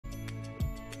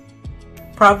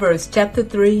Proverbs chapter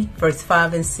 3, verse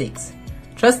 5 and 6.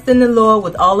 Trust in the Lord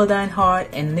with all of thine heart,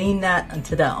 and lean not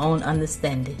unto thy own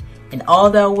understanding. In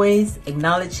all thy ways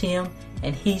acknowledge him,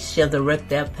 and he shall direct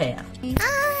thy path. Hey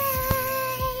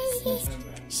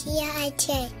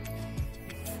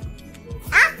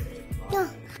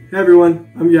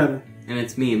everyone, I'm Gavin. And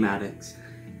it's me, Maddox.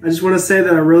 I just want to say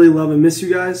that I really love and miss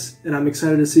you guys, and I'm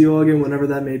excited to see you all again whenever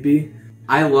that may be.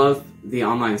 I love the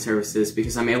online services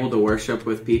because I'm able to worship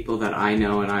with people that I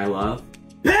know and I love.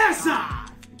 Pass on!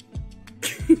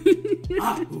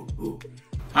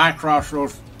 Hi,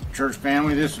 Crossroads Church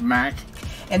family. This is Mac.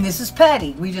 And this is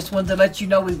Patty. We just wanted to let you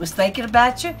know we was thinking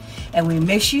about you, and we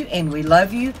miss you, and we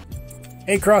love you.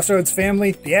 Hey, Crossroads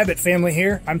family. The Abbott family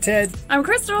here. I'm Ted. I'm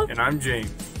Crystal. And I'm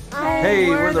James. Hey,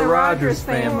 we're the Rogers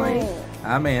family.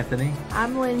 I'm Anthony.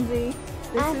 I'm Lindsay.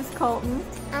 This is Colton.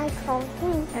 I'm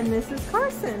Colton. And this is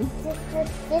Carson.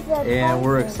 And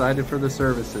we're excited for the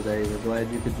service today. We're glad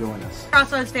you could join us.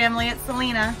 Crossroads family, it's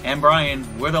Selena. And Brian.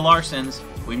 We're the Larsons.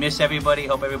 We miss everybody.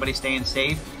 Hope everybody's staying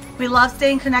safe. We love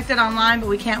staying connected online, but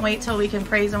we can't wait till we can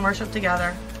praise and worship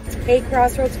together. Hey,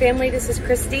 Crossroads family. This is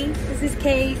Christy. This is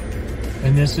Kate.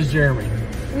 And this is Jeremy.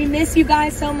 We miss you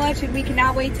guys so much, and we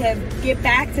cannot wait to get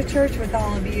back to church with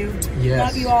all of you. Yes.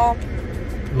 Love you all.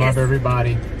 Love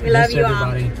everybody. We love you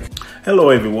everybody. all. Hello,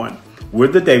 everyone. We're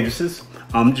the Davises.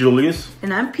 I'm Julius.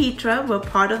 And I'm Petra. We're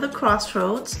part of the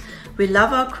Crossroads. We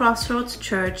love our Crossroads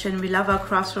Church, and we love our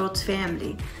Crossroads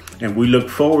family. And we look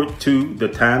forward to the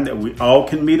time that we all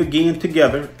can meet again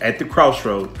together at the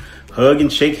Crossroads, hug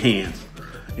and shake hands.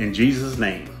 In Jesus'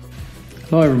 name.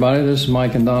 Hello, everybody. This is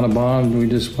Mike and Donna Bond. We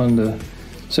just wanted to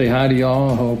say hi to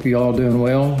y'all. I hope you all doing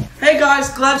well. Hey guys,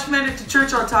 glad you made it to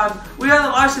church on time. We are the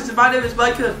Larsons, and my name is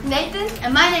Micah. Nathan,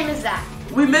 and my name is Zach.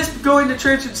 We miss going to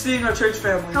church and seeing our church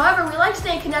family. However, we like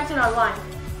staying connected online.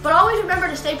 But always remember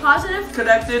to stay positive,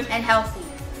 connected, and healthy.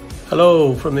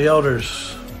 Hello from the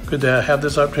elders. Good to have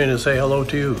this opportunity to say hello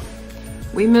to you.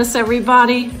 We miss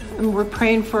everybody, and we're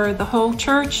praying for the whole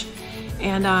church,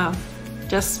 and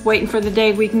just waiting for the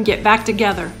day we can get back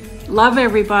together. Love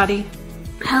everybody.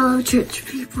 Hello, church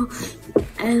people.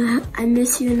 I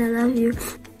miss you and I love you.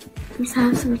 Let's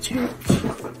have some church.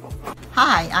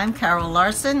 Hi, I'm Carol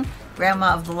Larson,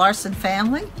 grandma of the Larson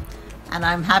family, and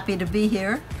I'm happy to be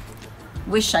here.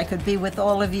 Wish I could be with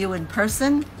all of you in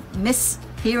person. Miss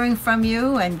hearing from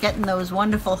you and getting those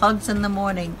wonderful hugs in the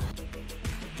morning.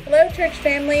 Hello, church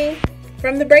family.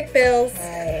 From the Brickbills.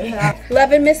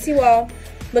 Love and miss you all.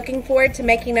 Looking forward to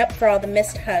making up for all the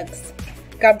missed hugs.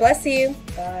 God bless you.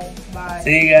 Bye. Bye.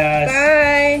 See you guys.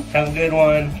 Bye. Have a good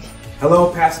one.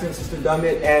 Hello, Pastor and Sister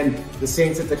Dummett and the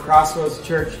saints at the Crossroads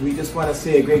Church. We just want to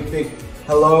say a great big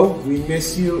hello. We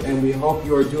miss you and we hope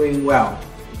you are doing well.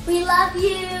 We love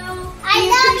you. I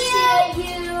love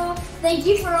you. Thank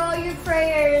you for all your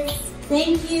prayers.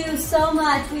 Thank you so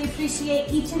much. We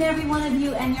appreciate each and every one of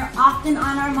you, and you're often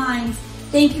on our minds.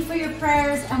 Thank you for your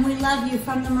prayers, and we love you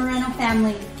from the Moreno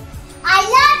family. I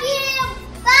love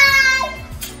you. Bye.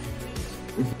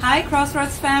 Hi,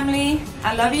 Crossroads family.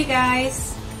 I love you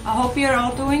guys. I hope you're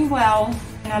all doing well,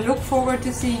 and I look forward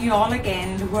to seeing you all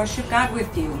again to worship God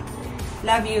with you.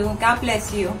 Love you. God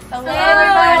bless you. Hello,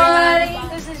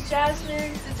 everybody. This is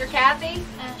Jasmine, Sister Kathy,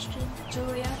 Ashton,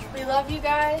 Julia. We love you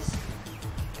guys.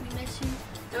 We miss you.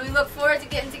 And we look forward to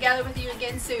getting together with you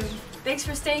again soon. Thanks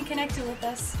for staying connected with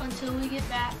us until we get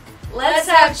back. Let's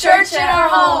have church in our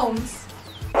homes.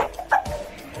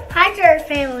 Hi, church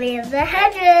family of the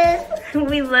Hedges.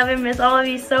 We love and miss all of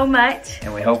you so much.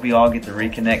 And we hope you all get to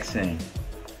reconnect soon.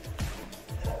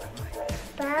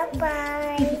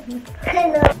 Bye-bye.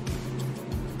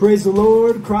 Praise the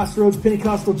Lord, Crossroads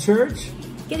Pentecostal Church.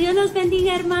 Que Dios los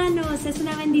bendiga, hermanos. Es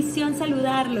una bendición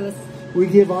saludarlos. We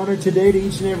give honor today to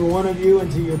each and every one of you and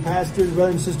to your pastors,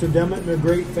 Brother and Sister Dummett, and their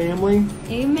great family.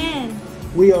 Amen.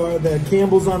 We are the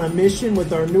Campbells on a mission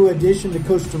with our new addition to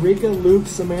Costa Rica, Luke,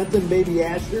 Samantha, and baby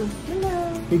Asher.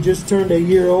 Hello. He just turned a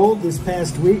year old this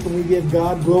past week, and we give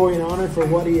God glory and honor for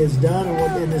what he has done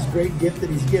and this great gift that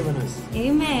he's given us.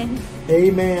 Amen.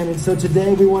 Amen. And so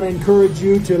today we want to encourage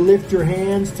you to lift your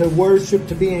hands, to worship,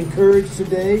 to be encouraged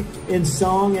today in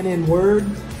song and in word.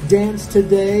 Dance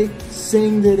today,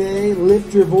 sing today,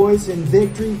 lift your voice in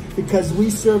victory because we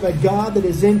serve a God that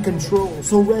is in control.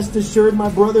 So rest assured, my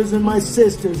brothers and my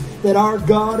sisters, that our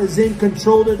God is in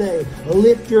control today.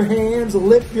 Lift your hands,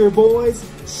 lift your voice,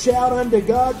 shout unto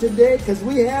God today because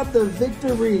we have the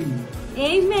victory.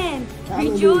 Amen.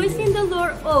 Hallelujah. Rejoice in the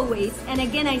Lord always. And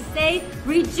again I say,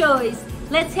 rejoice.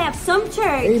 Let's have some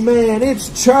church. Amen.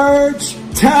 It's church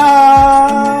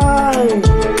time.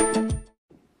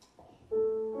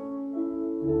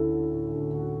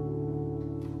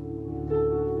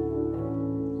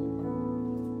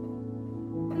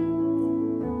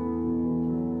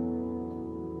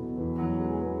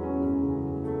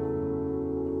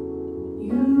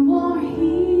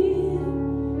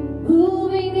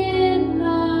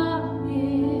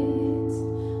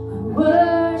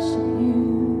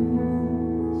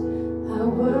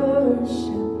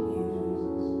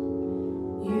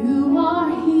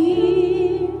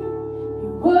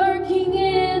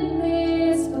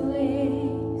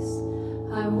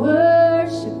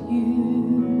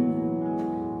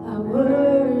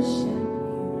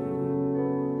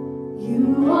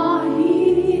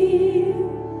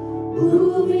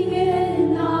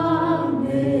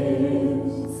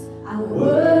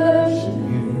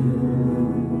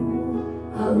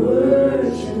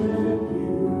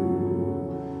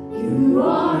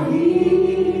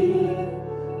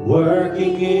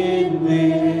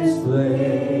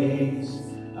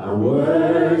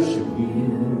 worship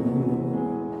you.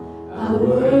 I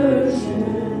worship you.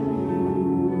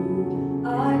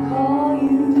 I call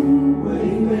you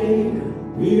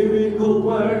Waymaker, miracle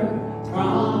worker,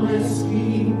 promise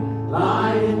keep,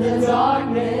 light in the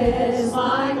darkness,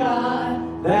 my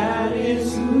God, that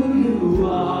is who you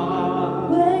are.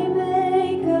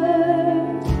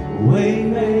 Waymaker,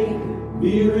 Waymaker,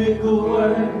 miracle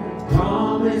worker,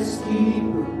 promise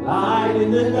keeper, light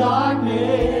in the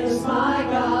darkness, my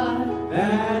God,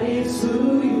 that is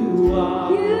who you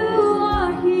are. You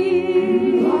are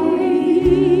here,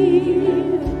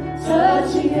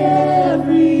 touching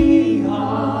every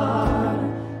heart.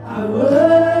 I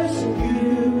worship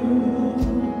you,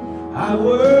 I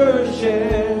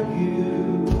worship you.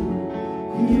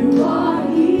 You are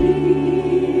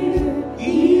here,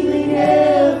 healing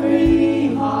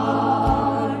every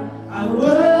heart. I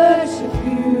worship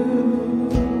you,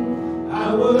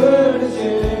 I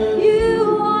worship you.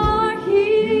 You are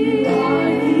here,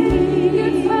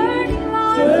 you're turning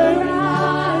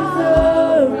lives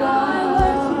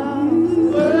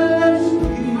around.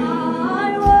 Worship you, I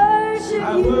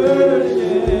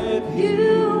worship you.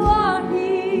 You are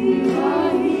here,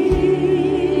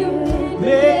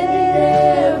 making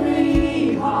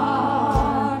every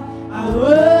heart. I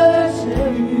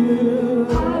worship you,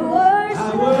 I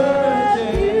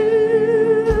worship you.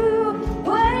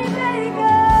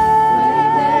 Waymaker,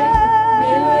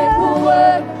 miracle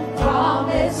worker,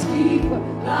 promise keeper,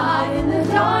 light in the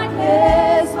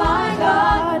darkness, my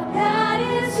God, that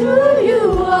is who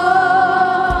you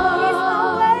are. He's my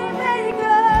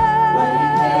waymaker,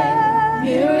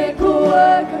 miracle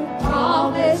worker,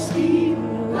 promise keeper,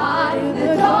 light in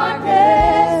the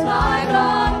darkness, my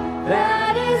God,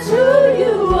 that is who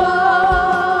you are.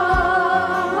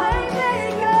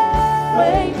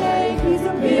 Waymaker, he's a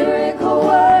miracle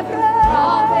worker,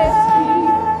 promise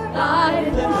keeper, light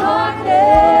in the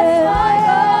darkness, my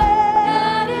God,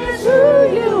 that is who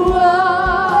you are.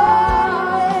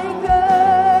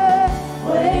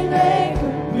 Waymaker,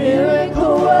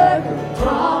 miracle worker,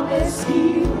 promise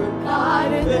keeper,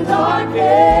 light in the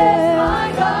darkness,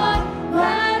 my God,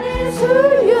 that is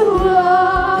who you are.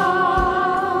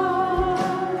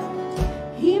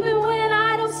 Even when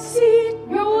I don't see it,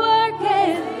 you're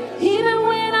working. Even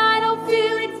when I don't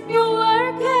feel it, you're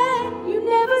working. You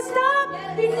never stop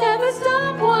working. Never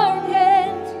stop working.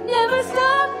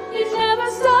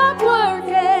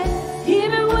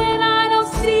 Even when I don't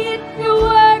see it, you're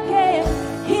working.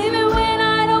 Even when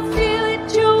I don't feel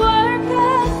it, you're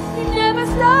working. You never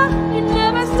stop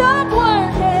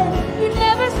working. You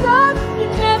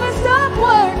never stop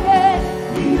working.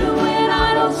 Even when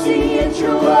I don't see it,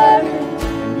 you're working.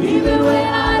 Even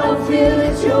when I don't feel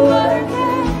it, you're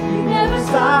working. You never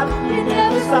stop working. You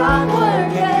never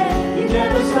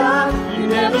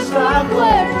stop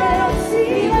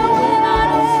working. Even when I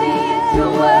don't see it,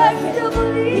 you're working.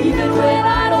 Even when I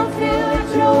don't feel it,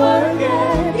 you're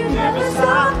working. You never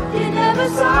stop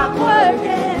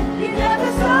working. You never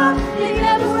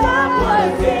stop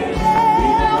working.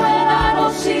 Even when I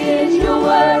don't see it, you're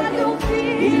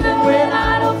working. Even when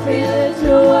I don't feel it,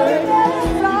 you're working.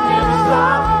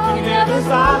 You never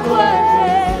stop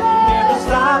working.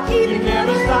 You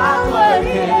never stop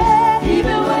working.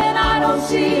 Even when I don't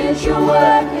see it, you're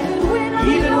working.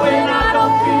 Even when I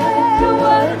don't feel it, you're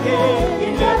working.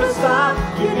 You never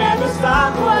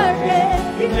stop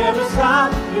working. You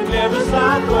never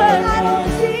stop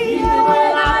working. Even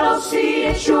when I don't see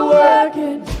it, you're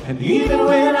working. And even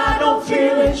when I don't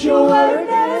feel it, you're working.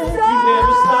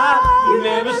 You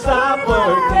never stop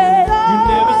working.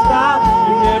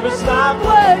 You never stop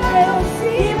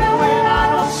working. Even when I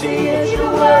don't see it,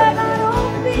 you're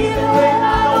working. Even when I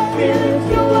don't feel it,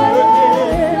 you're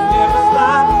working. You never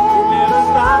stop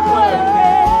working.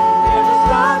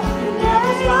 You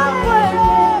never stop working.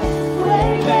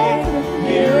 Waymaker,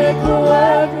 miracle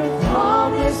worker,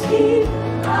 promise keep,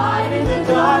 light in the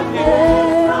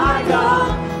darkness, my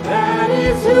God, that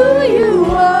is who you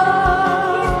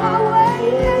are.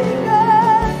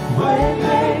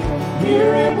 Waymaker,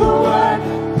 miracle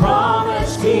worker,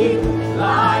 promise keep,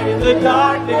 light in the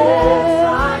darkness,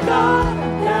 my God,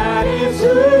 that is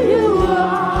who you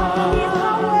are.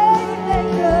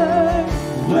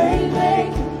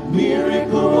 Waymaker,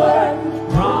 miracle worker,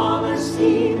 promise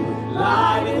keep,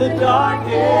 light in the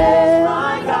darkness,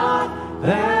 my God,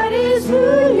 that is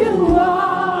who you are.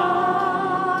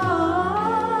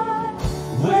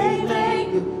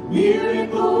 Waymaker,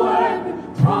 miracle worker,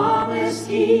 promise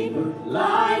keeper,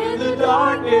 light in the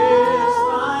darkness,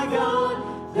 my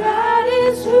God, that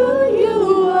is who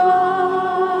you are.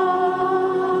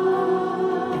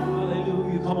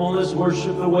 Hallelujah. Come on, let's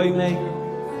worship the Waymaker.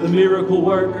 the miracle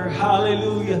worker.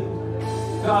 Hallelujah.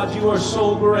 God, you are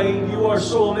so great. You are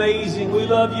so amazing. We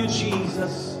love you,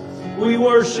 Jesus. We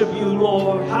worship you,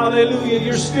 Lord. Hallelujah.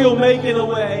 You're still making a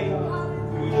way.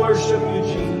 We worship you,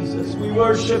 Jesus. We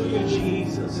worship you,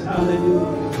 Jesus.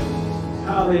 Hallelujah.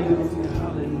 Hallelujah.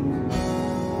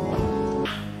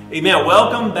 Amen.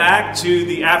 Welcome back to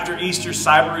the After Easter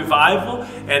Cyber Revival.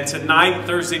 And tonight,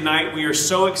 Thursday night, we are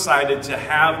so excited to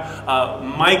have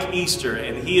Mike Easter.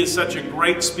 And he is such a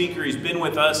great speaker. He's been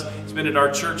with us. He's been at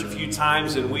our church a few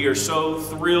times. And we are so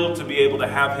thrilled to be able to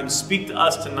have him speak to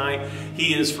us tonight.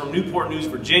 He is from Newport News,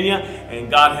 Virginia. And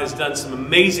God has done some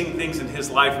amazing things in his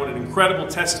life. What an incredible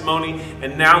testimony.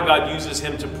 And now God uses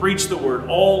him to preach the word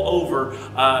all over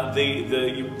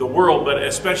the world, but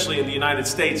especially in the United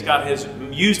States. God has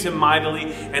used him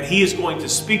mightily, and he is going to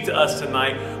speak to us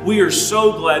tonight. We are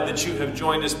so glad that you have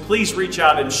joined us. Please reach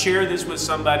out and share this with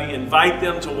somebody. Invite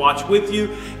them to watch with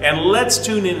you, and let's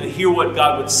tune in and hear what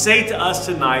God would say to us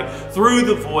tonight through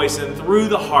the voice and through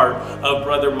the heart of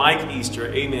Brother Mike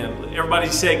Easter. Amen. Everybody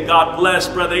say, God bless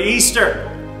Brother Easter.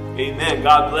 Amen.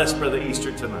 God bless Brother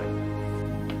Easter tonight.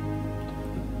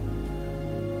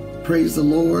 Praise the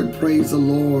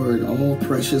Lord, all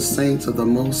precious saints of the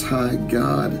Most High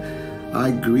God. I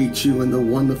greet you in the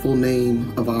wonderful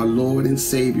name of our Lord and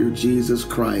Savior, Jesus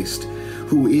Christ,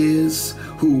 who is,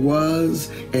 who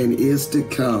was, and is to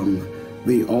come,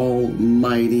 the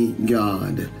Almighty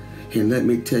God. And let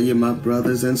me tell you, my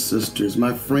brothers and sisters,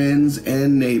 my friends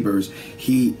and neighbors,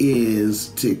 he is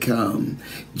to come.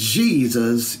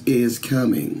 Jesus is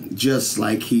coming, just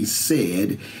like he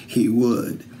said he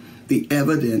would. The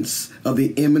evidence of the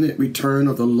imminent return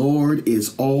of the Lord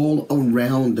is all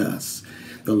around us.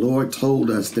 The Lord told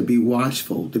us to be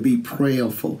watchful, to be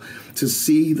prayerful, to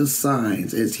see the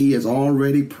signs as he has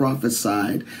already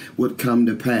prophesied would come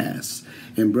to pass.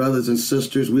 And brothers and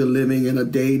sisters, we're living in a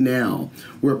day now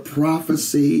where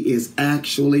prophecy is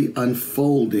actually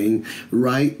unfolding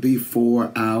right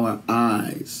before our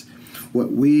eyes.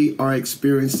 What we are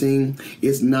experiencing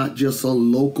is not just a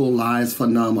localized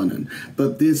phenomenon,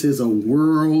 but this is a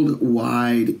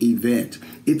worldwide event.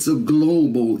 It's a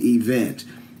global event.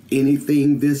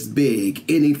 Anything this big,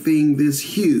 anything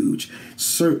this huge,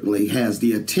 certainly has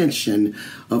the attention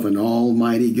of an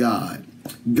almighty God.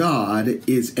 God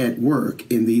is at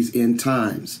work in these end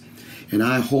times. And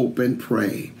I hope and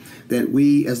pray that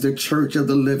we as the Church of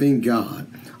the Living God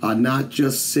are not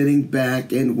just sitting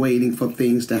back and waiting for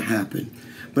things to happen,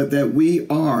 but that we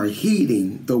are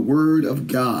heeding the word of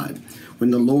God.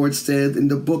 When the Lord said in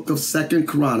the book of 2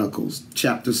 Chronicles,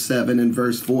 chapter 7 and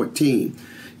verse 14,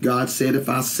 God said, if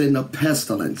I send a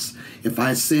pestilence, if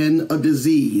I send a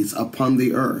disease upon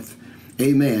the earth,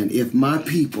 amen, if my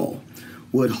people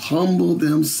would humble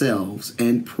themselves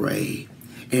and pray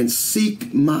and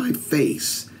seek my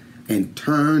face and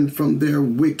turn from their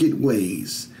wicked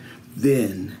ways,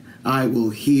 then I will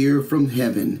hear from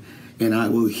heaven and I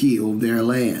will heal their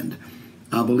land.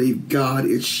 I believe God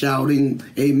is shouting,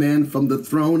 amen, from the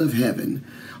throne of heaven.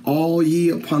 All ye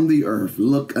upon the earth,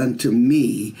 look unto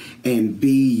me and be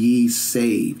ye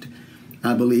saved.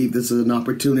 I believe this is an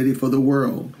opportunity for the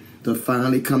world to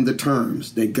finally come to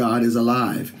terms that God is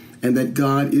alive and that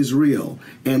God is real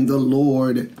and the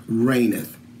Lord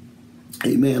reigneth.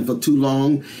 Amen. For too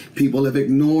long, people have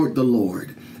ignored the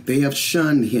Lord. They have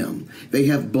shunned him. They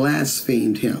have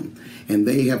blasphemed him. And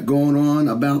they have gone on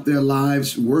about their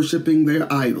lives worshiping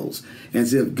their idols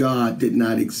as if God did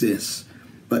not exist.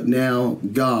 But now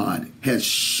God has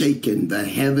shaken the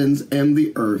heavens and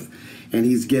the earth, and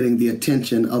he's getting the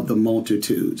attention of the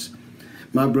multitudes.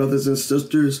 My brothers and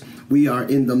sisters, we are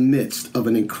in the midst of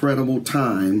an incredible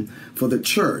time for the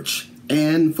church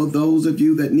and for those of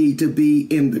you that need to be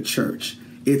in the church.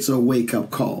 It's a wake-up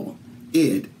call.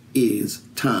 It is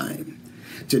time.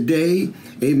 Today,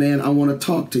 amen, I want to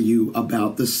talk to you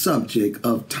about the subject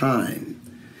of time.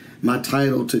 My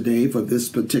title today for this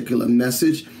particular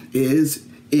message is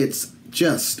It's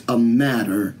Just a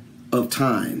Matter of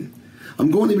Time. I'm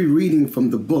going to be reading from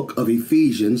the book of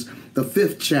Ephesians, the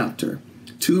 5th chapter.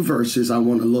 2 verses I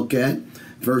want to look at,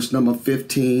 verse number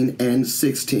 15 and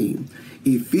 16.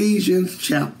 Ephesians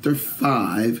chapter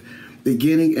 5,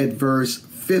 beginning at verse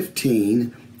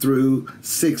 15 through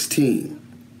 16.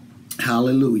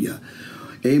 Hallelujah.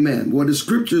 Amen. What the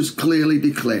scriptures clearly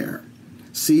declare.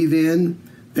 See then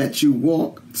that you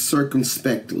walk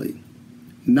circumspectly,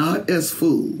 not as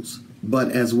fools,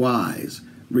 but as wise,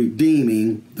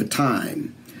 redeeming the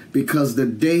time, because the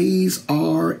days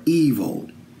are evil.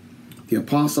 The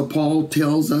Apostle Paul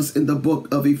tells us in the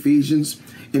book of Ephesians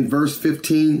in verse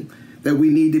 15 that we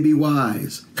need to be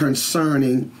wise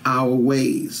concerning our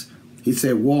ways. He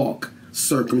said, walk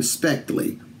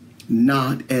circumspectly,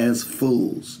 not as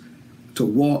fools. To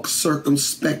walk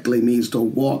circumspectly means to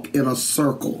walk in a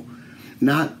circle,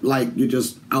 not like you're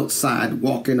just outside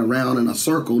walking around in a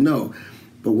circle. No,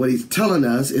 but what he's telling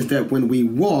us is that when we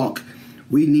walk,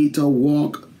 we need to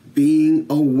walk being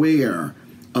aware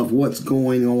of what's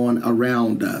going on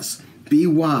around us. Be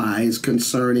wise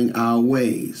concerning our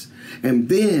ways. And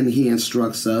then he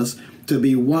instructs us to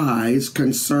be wise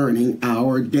concerning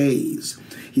our days.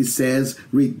 He says,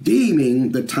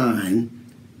 redeeming the time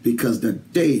because the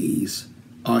days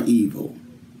are evil.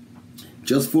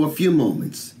 Just for a few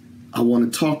moments, I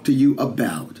want to talk to you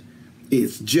about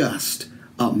it's just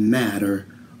a matter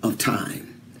of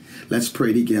time. Let's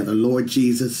pray together. Lord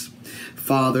Jesus,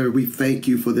 Father, we thank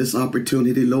you for this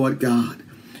opportunity, Lord God,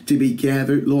 to be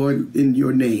gathered, Lord, in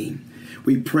your name.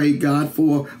 We pray, God,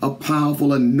 for a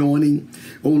powerful anointing,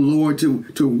 oh Lord,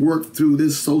 to work through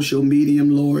this social medium,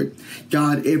 Lord.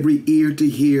 God, every ear to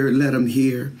hear, let them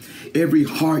hear. Every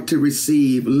heart to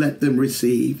receive, let them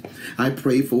receive. I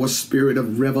pray for a spirit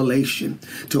of revelation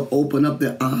to open up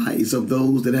the eyes of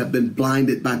those that have been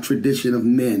blinded by tradition of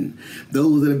men,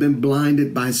 those that have been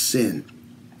blinded by sin.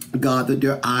 God, that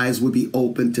their eyes would be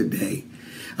open today.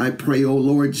 I pray, oh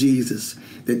Lord Jesus,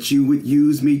 that you would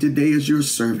use me today as your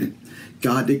servant,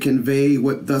 God, to convey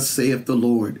what thus saith the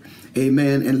Lord.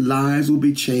 Amen. And lives will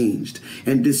be changed,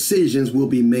 and decisions will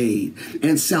be made,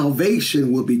 and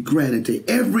salvation will be granted to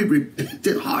every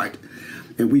repentant heart.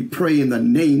 And we pray in the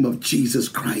name of Jesus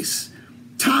Christ.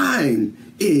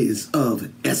 Time is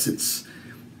of essence.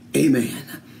 Amen.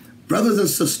 Brothers and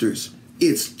sisters,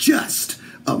 it's just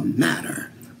a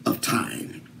matter of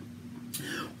time.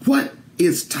 What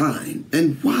is time,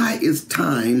 and why is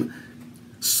time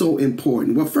so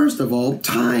important? Well, first of all,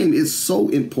 time is so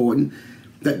important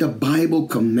that the Bible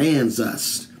commands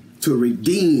us to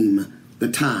redeem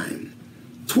the time.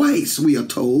 Twice we are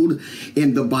told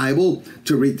in the Bible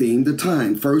to redeem the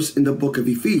time. First in the book of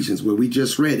Ephesians, where we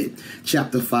just read it,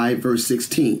 chapter 5, verse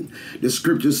 16. The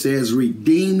scripture says,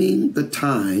 redeeming the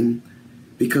time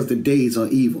because the days are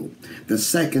evil. The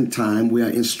second time we are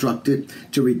instructed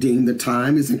to redeem the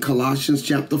time is in Colossians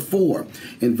chapter 4,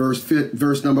 in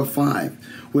verse number 5,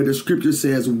 where the scripture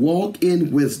says, walk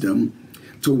in wisdom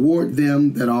toward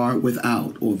them that are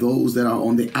without, or those that are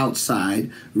on the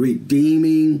outside,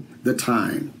 redeeming the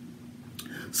time.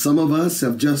 Some of us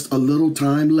have just a little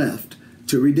time left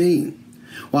to redeem,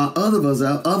 while other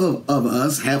of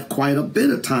us have quite a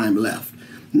bit of time left.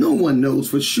 No one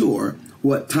knows for sure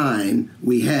what time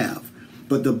we have.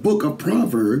 But the book of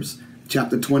Proverbs,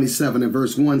 chapter 27 and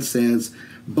verse 1 says,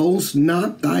 boast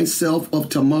not thyself of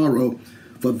tomorrow,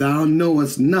 for thou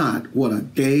knowest not what a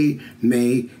day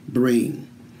may bring.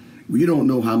 We don't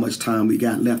know how much time we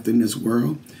got left in this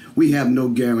world. We have no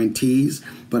guarantees,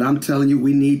 but I'm telling you,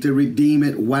 we need to redeem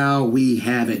it while we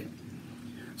have it.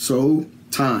 So,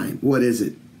 time, what is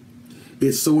it?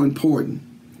 It's so important,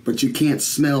 but you can't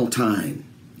smell time.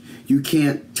 You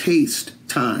can't taste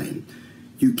time.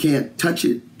 You can't touch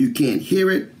it. You can't hear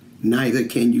it. Neither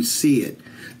can you see it.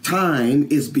 Time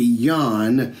is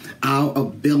beyond our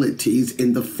abilities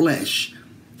in the flesh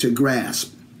to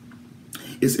grasp.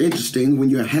 It's interesting, when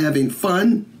you're having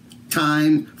fun,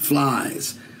 time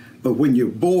flies. But when you're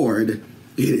bored,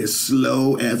 it is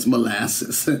slow as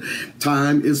molasses.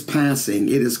 Time is passing.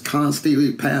 It is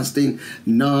constantly passing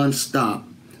nonstop.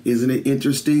 Isn't it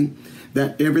interesting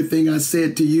that everything I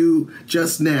said to you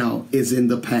just now is in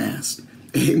the past?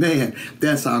 Amen.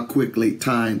 That's how quickly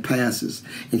time passes.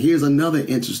 And here's another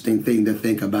interesting thing to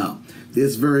think about.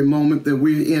 This very moment that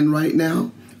we're in right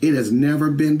now, it has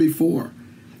never been before,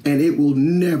 and it will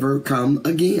never come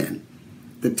again.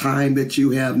 The time that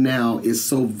you have now is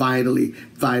so vitally,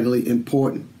 vitally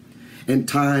important. And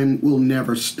time will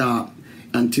never stop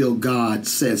until God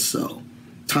says so.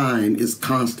 Time is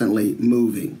constantly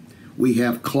moving. We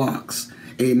have clocks,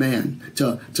 amen,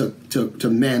 to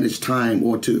manage time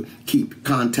or to keep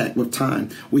contact with time.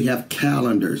 We have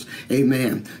calendars,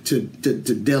 amen, to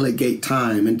delegate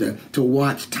time and to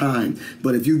watch time.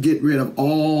 But if you get rid of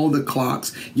all the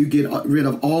clocks, you get rid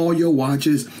of all your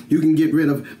watches, you can get rid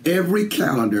of every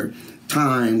calendar,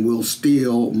 time will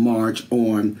still march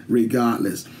on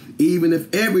regardless. Even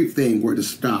if everything were to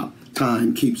stop,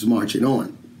 time keeps marching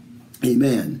on.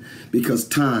 Amen. Because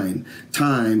time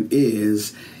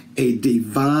is a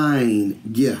divine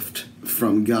gift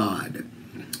from God.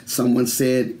 Someone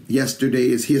said yesterday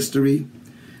is history,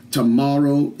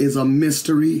 tomorrow is a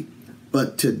mystery,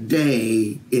 but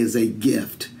today is a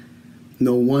gift.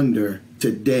 No wonder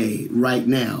today, right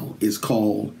now, is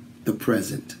called the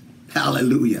present.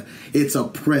 Hallelujah. It's a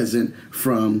present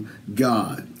from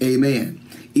God. Amen.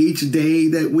 Each day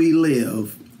that we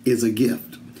live is a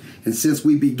gift. And since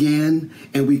we began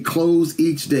and we close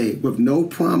each day with no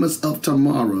promise of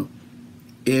tomorrow,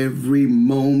 every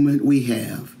moment we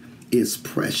have is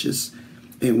precious,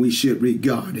 and we should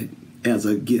regard it as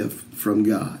a gift from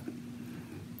God.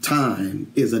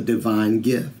 Time is a divine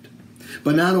gift.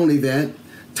 But not only that,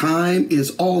 time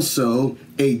is also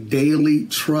a daily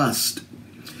trust.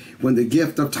 When the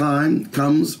gift of time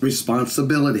comes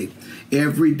responsibility.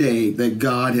 Every day that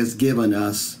God has given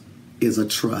us is a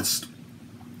trust.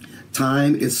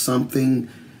 Time is something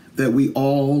that we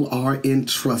all are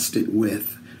entrusted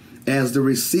with. As the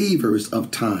receivers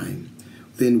of time,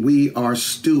 then we are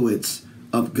stewards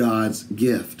of God's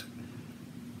gift.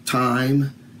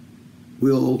 Time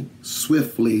will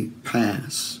swiftly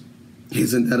pass.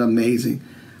 Isn't that amazing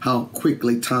how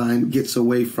quickly time gets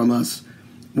away from us?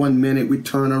 One minute we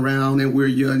turn around and we're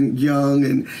young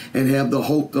and have the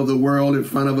hope of the world in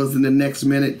front of us. And the next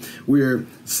minute we're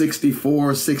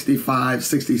 64, 65,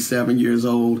 67 years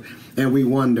old. And we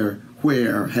wonder,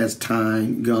 where has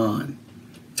time gone?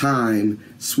 Time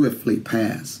swiftly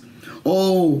passed.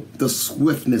 Oh, the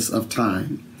swiftness of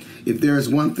time. If there is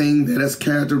one thing that is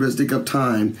characteristic of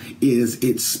time, is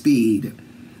its speed.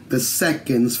 The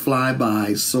seconds fly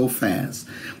by so fast.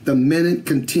 The minute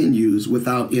continues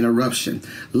without interruption.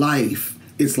 Life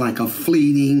is like a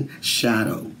fleeting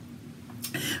shadow.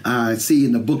 I see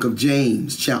in the book of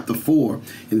James, chapter 4,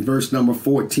 in verse number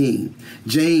 14,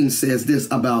 James says this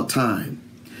about time.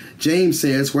 James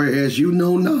says, whereas you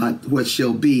know not what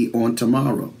shall be on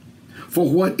tomorrow. For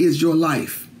what is your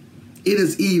life? It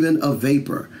is even a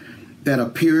vapor that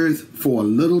appeareth for a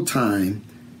little time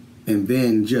and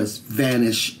then just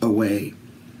vanish away.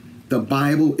 The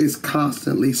Bible is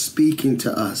constantly speaking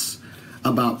to us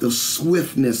about the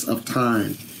swiftness of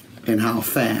time and how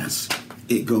fast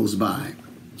it goes by.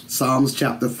 Psalms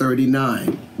chapter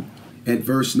 39 at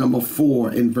verse number 4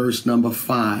 and verse number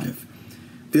 5.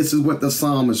 This is what the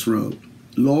psalmist wrote.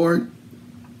 Lord,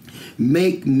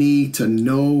 make me to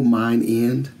know mine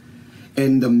end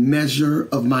and the measure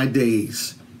of my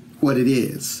days, what it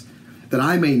is, that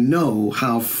I may know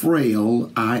how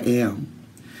frail I am.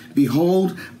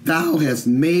 Behold, thou hast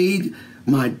made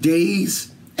my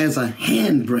days as a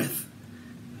handbreadth,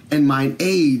 and mine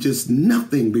age is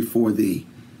nothing before thee.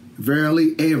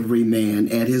 Verily, every man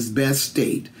at his best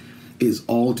state is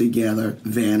altogether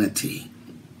vanity.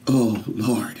 Oh,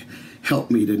 Lord, help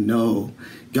me to know,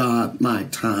 God, my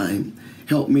time.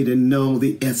 Help me to know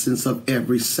the essence of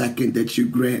every second that you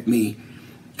grant me,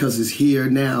 because it's here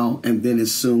now and then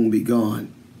it's soon be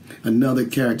gone. Another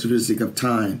characteristic of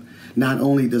time, not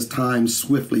only does time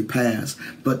swiftly pass,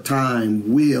 but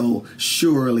time will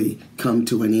surely come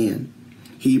to an end.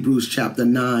 Hebrews chapter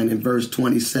 9 and verse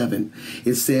 27,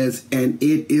 it says, and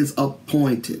it is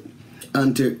appointed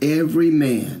unto every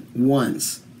man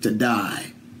once to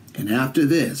die, and after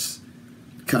this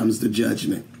comes the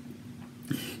judgment.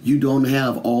 You don't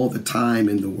have all the time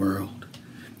in the world.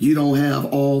 You don't have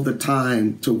all the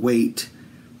time to wait.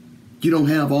 You don't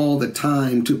have all the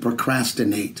time to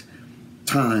procrastinate.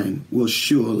 Time will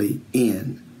surely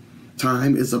end.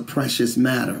 Time is a precious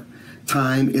matter.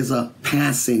 Time is a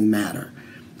passing matter.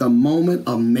 The moment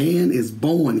a man is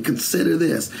born, consider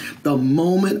this, the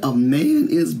moment a man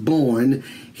is born,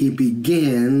 he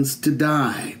begins to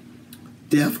die.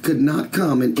 Death could not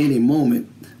come in any moment,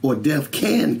 or death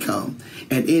can come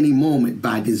at any moment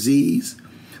by disease,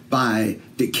 by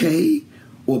decay,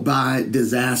 or by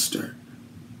disaster.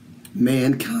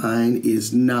 Mankind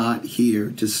is not here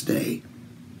to stay,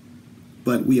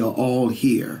 but we are all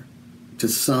here to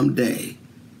someday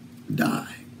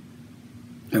die.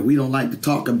 And we don't like to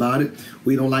talk about it.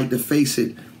 We don't like to face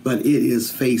it, but it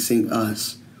is facing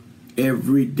us.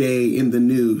 Every day in the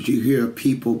news, you hear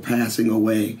people passing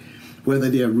away. Whether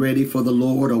they're ready for the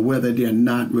Lord or whether they're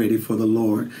not ready for the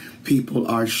Lord, people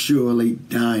are surely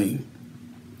dying.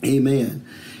 Amen.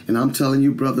 And I'm telling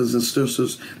you, brothers and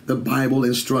sisters, the Bible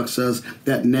instructs us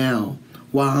that now,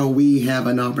 while we have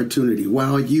an opportunity,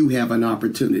 while you have an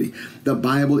opportunity, the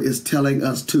Bible is telling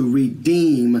us to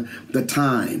redeem the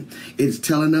time. It's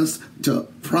telling us to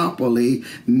properly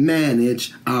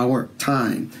manage our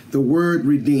time. The word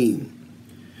redeem.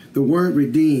 The word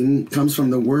redeem comes from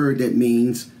the word that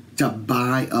means to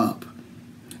buy up.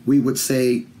 We would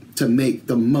say to make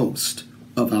the most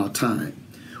of our time.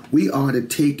 We are to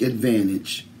take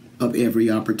advantage of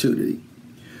every opportunity.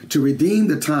 To redeem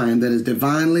the time that is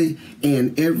divinely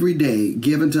and every day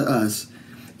given to us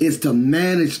is to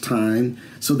manage time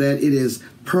so that it is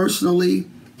personally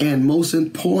and most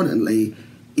importantly,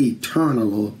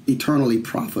 eternally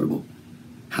profitable.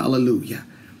 Hallelujah.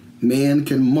 Man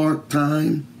can mark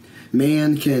time.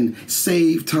 Man can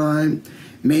save time.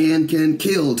 Man can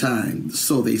kill time,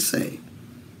 so they say.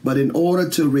 But in order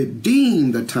to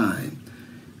redeem the time,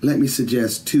 let me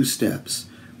suggest 2 steps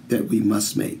that we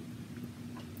must make.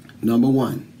 Number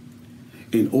 1,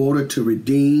 in order to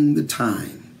redeem the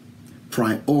time,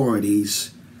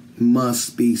 priorities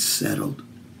must be settled.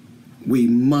 We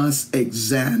must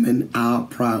examine our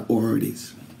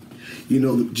priorities. You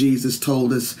know, Jesus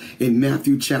told us in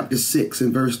Matthew chapter 6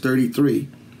 and verse 33,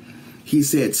 he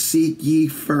said, "Seek ye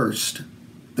first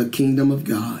the kingdom of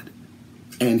God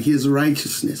and his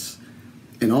righteousness,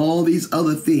 and all these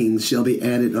other things shall be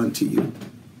added unto you."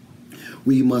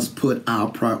 We must put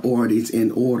our priorities in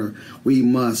order. We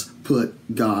must put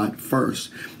God first.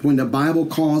 When the Bible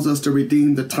calls us to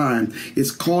redeem the time, it's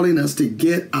calling us to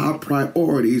get our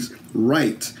priorities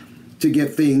right, to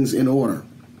get things in order.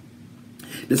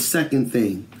 The second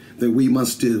thing that we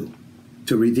must do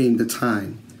to redeem the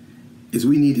time is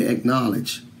we need to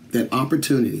acknowledge that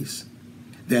opportunities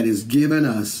that is given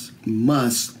us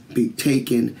must be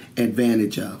taken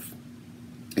advantage of.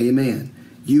 Amen.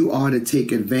 You are to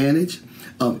take advantage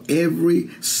of every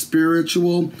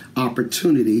spiritual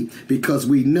opportunity, because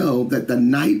we know that the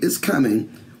night is coming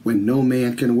when no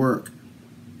man can work.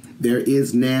 There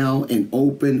is now an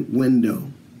open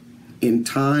window in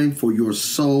time for your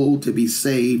soul to be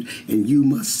saved, and you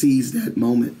must seize that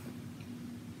moment.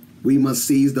 We must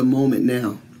seize the moment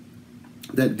now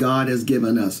that God has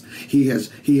given us. He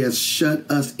has shut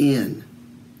us in.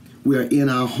 We are in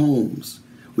our homes.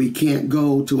 We can't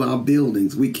go to our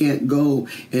buildings. We can't go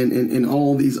and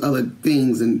all these other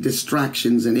things and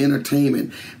distractions and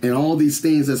entertainment and all these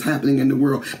things that's happening in the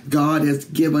world. God has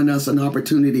given us an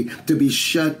opportunity to be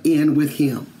shut in with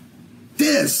him.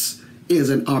 This is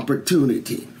an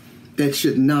opportunity that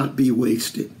should not be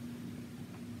wasted.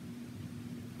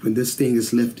 When this thing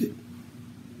is lifted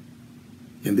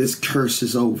and this curse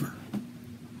is over,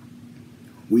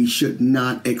 we should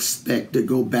not expect to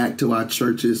go back to our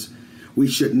churches. We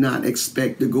should not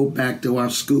expect to go back to our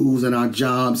schools and our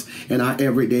jobs and our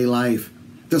everyday life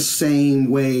the same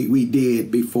way we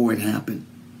did before it happened.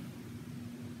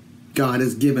 God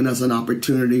has given us an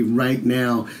opportunity right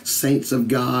now, saints of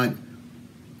God,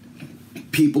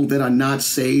 people that are not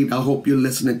saved. I hope you're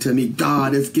listening to me.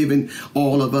 God has given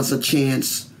all of us a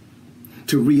chance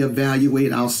to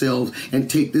reevaluate ourselves and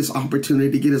take this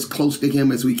opportunity to get as close to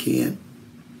him as we can.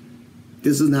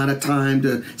 This is not a time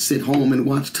to sit home and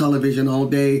watch television all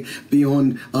day, be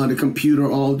on the computer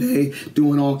all day,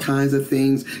 doing all kinds of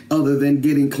things other than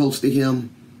getting close to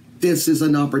him. This is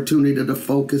an opportunity to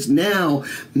focus. Now,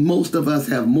 most of us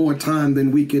have more time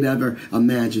than we could ever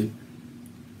imagine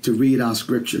to read our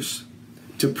scriptures,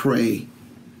 to pray,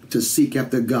 to seek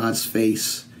after God's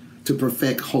face, to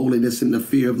perfect holiness in the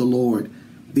fear of the Lord.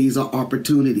 These are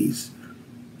opportunities.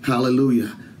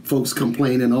 Hallelujah. Folks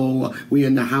complaining, oh, we're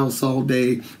in the house all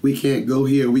day. We can't go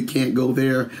here. We can't go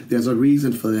there. There's a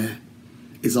reason for that.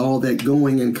 It's all that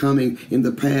going and coming in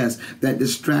the past that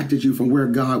distracted you from where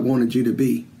God wanted you to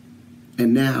be.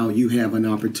 And now you have an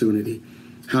opportunity.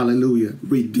 Hallelujah.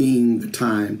 Redeem the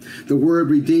time. The word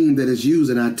redeem that is used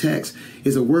in our text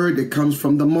is a word that comes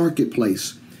from the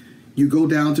marketplace. You go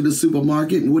down to the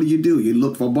supermarket and what do? You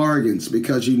look for bargains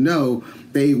because you know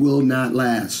they will not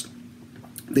last.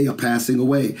 They are passing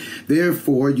away.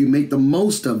 Therefore, you make the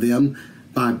most of them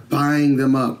by buying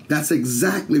them up. That's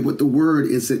exactly what the word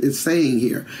is saying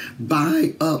here.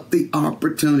 Buy up the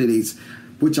opportunities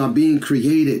which are being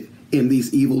created in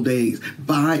these evil days.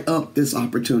 Buy up this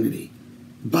opportunity.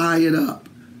 Buy it up.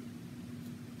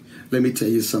 Let me tell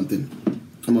you something.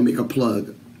 I'm going to make a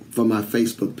plug for my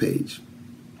Facebook page.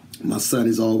 My son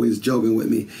is always joking with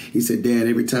me. He said, Dad,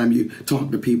 every time you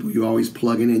talk to people, you're always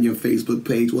plugging in your Facebook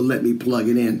page. Well, let me plug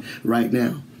it in right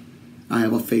now. I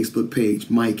have a Facebook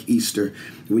page, Mike Easter.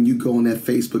 When you go on that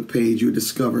Facebook page, you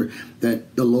discover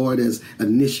that the Lord has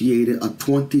initiated a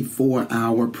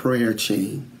 24-hour prayer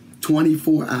chain.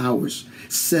 24 hours,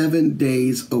 7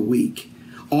 days a week,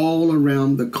 all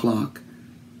around the clock.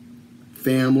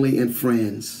 Family and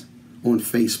friends on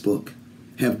Facebook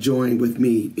have joined with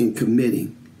me in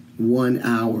committing 1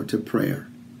 hour to prayer.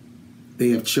 They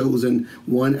have chosen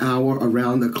 1 hour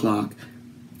around the clock,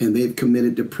 and they've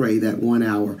committed to pray that 1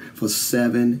 hour for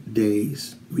 7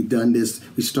 days. We've done this.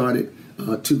 We started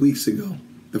 2 weeks ago.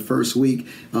 The first week,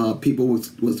 people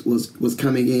was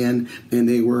coming in, and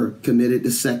they were committed.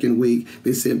 The second week,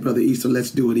 they said, Brother Easter,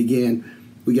 let's do it again.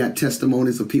 We got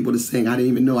testimonies of people just saying, I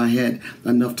didn't even know I had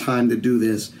enough time to do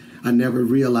this. I never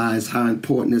realized how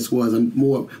important this was. And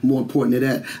more important than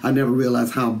that, I never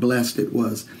realized how blessed it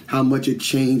was, how much it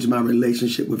changed my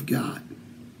relationship with God.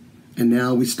 And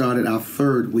now we started our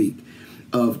third week.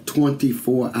 of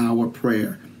 24-hour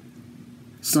prayer.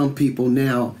 Some people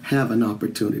now have an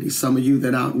opportunity. Some of you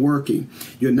that aren't working,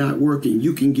 you're not working,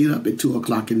 you can get up at 2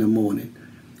 o'clock in the morning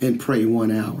and pray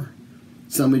 1 hour.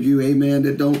 Some of you, amen,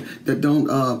 that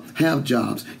don't have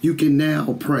jobs, you can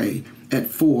now pray at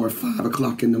 4 or 5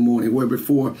 o'clock in the morning, where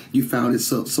before you found it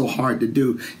so hard to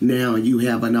do. Now you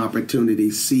have an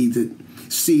opportunity. Seize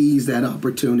that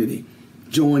opportunity.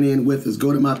 Join in with us.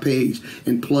 Go to my page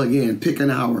and plug in. Pick an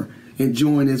hour and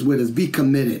join us with us. Be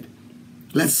committed.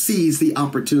 Let's seize the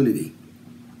opportunity.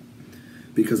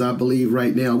 Because I believe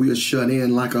right now we are shut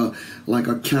in like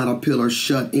a caterpillar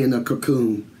shut in a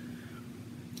cocoon.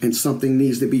 And something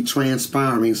needs to be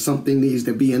transpiring. Something needs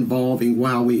to be involving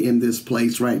while we're in this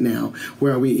place right now.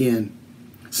 Where are we in?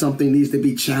 Something needs to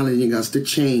be challenging us to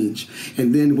change.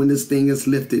 And then when this thing is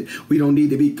lifted, we don't need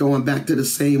to be going back to the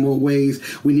same old ways.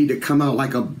 We need to come out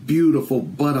like a beautiful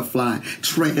butterfly,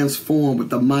 transformed with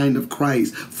the mind of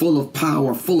Christ, full of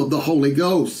power, full of the Holy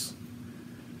Ghost.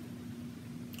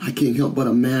 I can't help but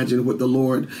imagine what the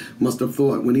Lord must have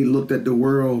thought when he looked at the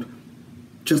world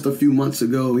just a few months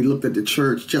ago. He looked at the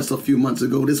church just a few months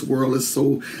ago. This world is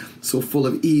so full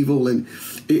of evil, and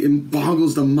it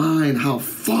boggles the mind how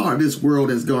far this world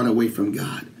has gone away from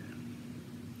God.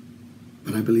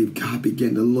 But I believe God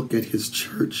began to look at his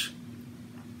church,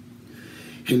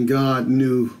 and God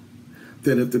knew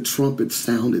that if the trumpet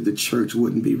sounded, the church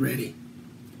wouldn't be ready.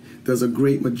 There's a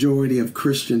great majority of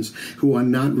Christians who are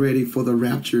not ready for the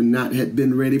rapture, had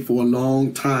been ready for a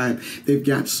long time. They've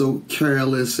got so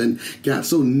careless and got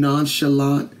so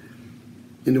nonchalant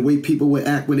in the way people would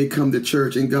act when they come to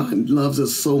church. And God loves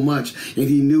us so much, and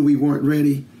he knew we weren't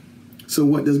ready. So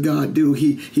what does God do?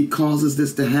 He causes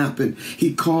this to happen.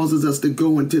 He causes us to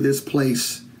go into this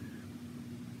place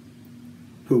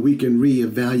where we can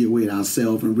reevaluate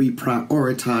ourselves and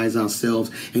reprioritize ourselves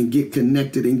and get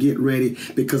connected and get ready,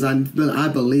 because I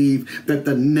believe that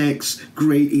the next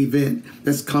great event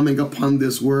that's coming upon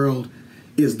this world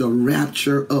is the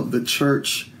rapture of the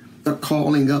church, the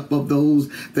calling up of those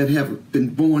that have been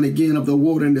born again of the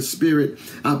water and the Spirit.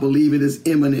 I believe it is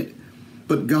imminent.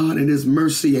 But God in his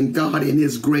mercy and God in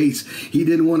his grace, he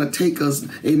didn't want to take us,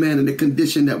 amen, in the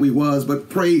condition that we was. But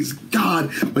praise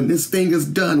God, when this thing is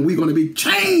done, we're going to be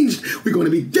changed. We're going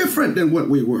to be different than what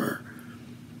we were.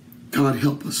 God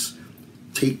help us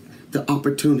take the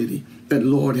opportunity that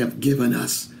Lord have given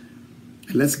us.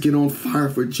 And let's get on fire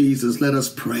for Jesus. Let us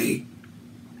pray.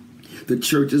 The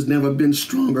church has never been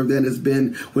stronger than it's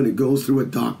been when it goes through a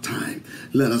dark time.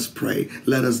 Let us pray.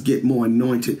 Let us get more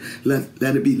anointed. Let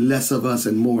it be less of us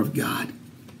and more of God.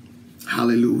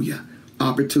 Hallelujah.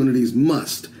 Opportunities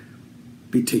must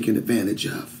be taken advantage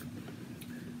of.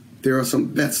 There are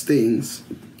some best things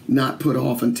not put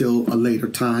off until a later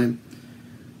time,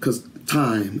 because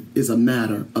time is a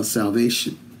matter of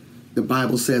salvation. The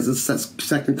Bible says in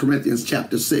 2 Corinthians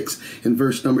chapter 6 in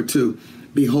verse number 2,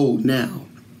 behold now,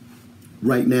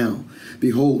 right now,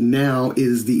 behold, now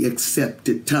is the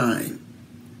accepted time.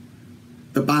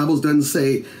 The Bible doesn't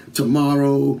say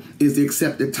tomorrow is the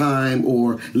accepted time,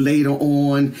 or later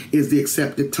on is the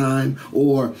accepted time,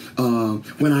 or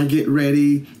when I get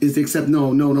ready is the accepted.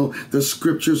 No. The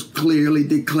scriptures clearly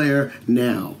declare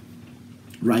now,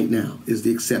 right now is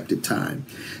the accepted time.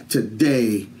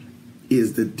 Today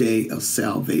is the day of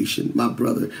salvation. My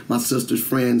brother, my sisters,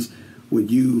 friends,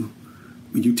 would you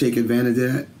take advantage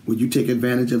of that? Would you take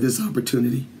advantage of this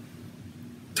opportunity?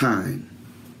 Time.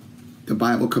 The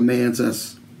Bible commands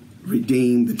us,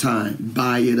 redeem the time,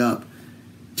 buy it up,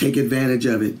 take advantage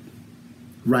of it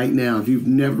right now. If you've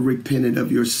never repented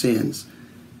of your sins,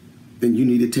 then you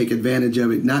need to take advantage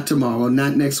of it. Not tomorrow,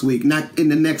 not next week, not in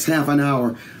the next half an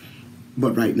hour,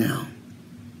 but right now.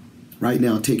 Right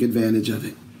now, take advantage of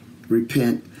it.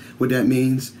 Repent. What that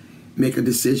means, make a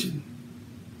decision.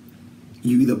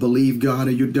 You either believe God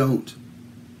or you don't.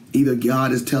 Either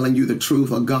God is telling you the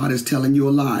truth or God is telling you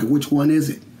a lie. Which one is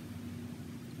it?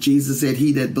 Jesus said,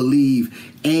 he that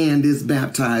believe and is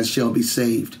baptized shall be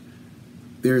saved.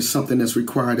 There is something that's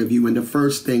required of you, and the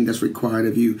first thing that's required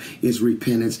of you is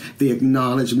repentance, the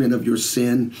acknowledgement of your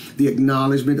sin, the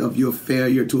acknowledgement of your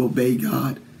failure to obey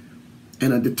God,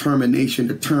 and a determination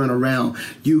to turn around.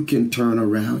 You can turn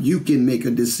around. You can make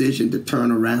a decision to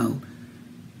turn around.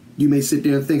 You may sit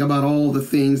there and think about all the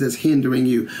things that's hindering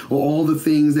you, or all the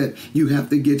things that you have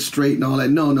to get straight and all that.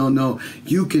 No.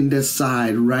 You can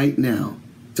decide right now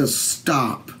to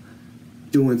stop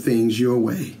doing things your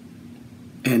way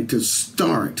and to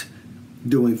start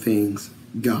doing things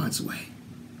God's way.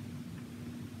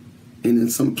 And in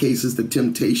some cases, the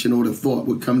temptation or the thought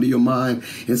would come to your mind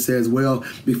and says, well,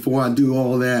 before I do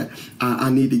all that, I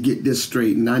need to get this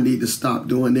straight, and I need to stop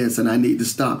doing this, and I need to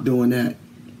stop doing that.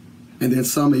 And then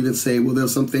some even say, well,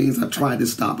 there's some things I tried to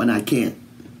stop and I can't.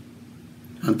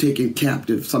 I'm taken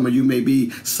captive. Some of you may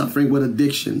be suffering with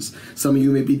addictions. Some of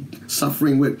you may be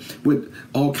suffering with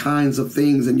all kinds of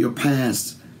things in your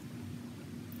past.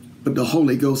 But the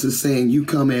Holy Ghost is saying, you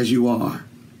come as you are.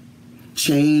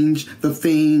 Change the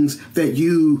things that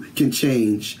you can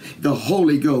change. The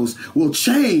Holy Ghost will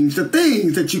change the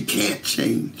things that you can't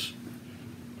change.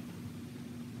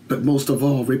 But most of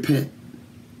all, repent.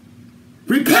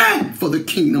 Repent, for the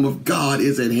kingdom of God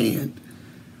is at hand.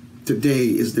 Today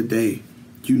is the day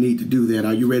you need to do that.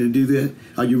 Are you ready to do that?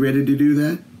 Are you ready to do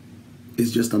that?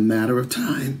 It's just a matter of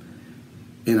time.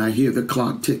 And I hear the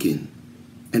clock ticking,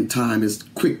 and time is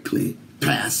quickly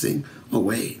passing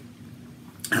away.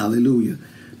 Hallelujah.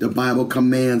 The Bible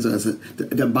commands us.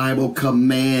 The Bible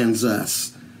commands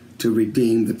us to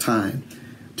redeem the time.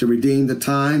 To redeem the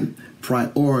time,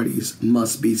 priorities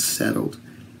must be settled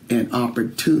and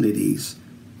opportunities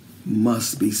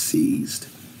must be seized.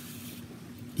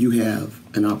 You have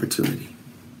an opportunity.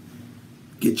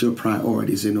 Get your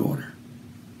priorities in order.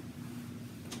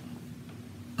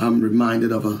 I'm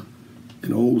reminded of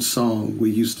an old song we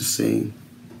used to sing.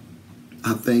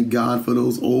 I thank God for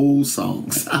those old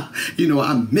songs. I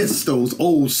miss those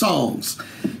old songs.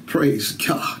 Praise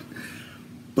God.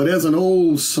 But as an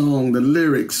old song, the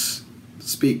lyrics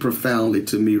speak profoundly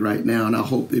to me right now, and I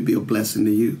hope they be a blessing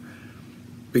to you.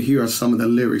 But here are some of the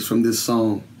lyrics from this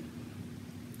song.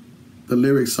 The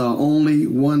lyrics are, only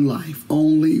one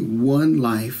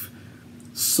life,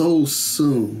 so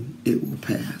soon it will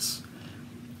pass.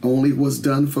 Only what's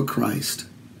done for Christ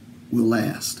will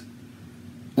last.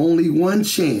 Only one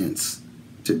chance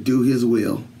to do his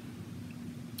will.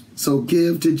 So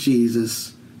give to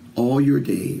Jesus all your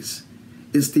days.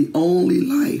 It's the only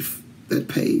life that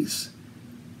pays.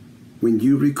 When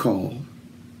you recall,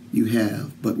 you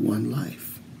have but one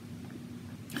life.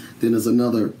 Then there's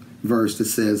another verse that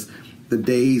says, the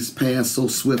days pass so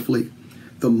swiftly,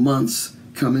 the months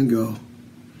come and go.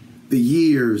 The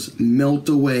years melt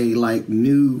away like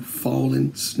new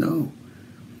fallen snow.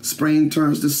 Spring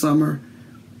turns to summer,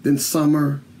 then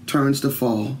summer turns to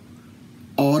fall.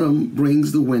 Autumn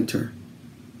brings the winter,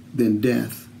 then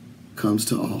death comes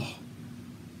to all.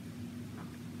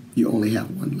 You only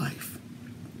have one life.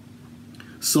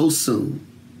 So soon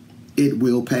it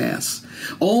will pass.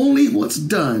 Only what's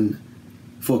done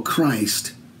for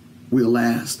Christ will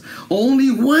last. Only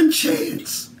one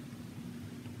chance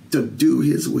to do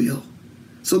his will.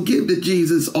 So give to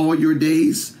Jesus all your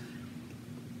days.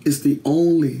 It's the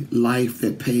only life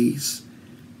that pays.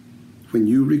 When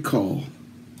you recall,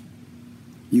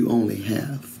 you only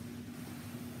have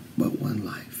but one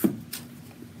life.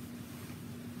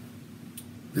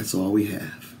 That's all we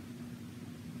have.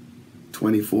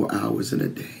 24 hours in a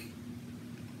day.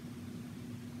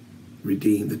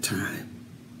 Redeem the time.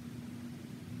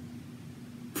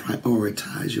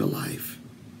 Prioritize your life.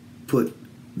 Put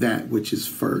that which is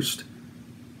first,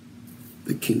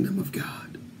 the kingdom of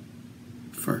God,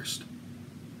 first.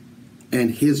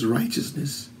 And his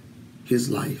righteousness, his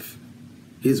life,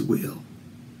 his will,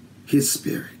 his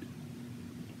spirit,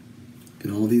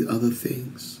 and all the other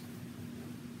things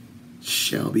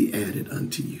shall be added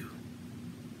unto you.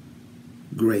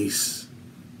 Grace,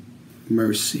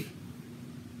 mercy,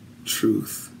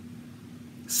 truth,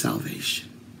 salvation.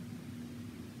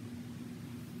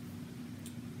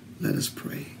 Let us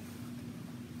pray.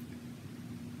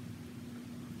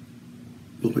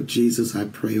 Lord Jesus, I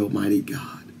pray, Almighty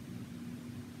God,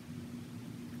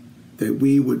 that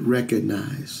we would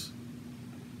recognize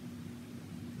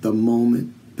the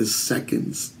moment, the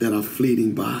seconds that are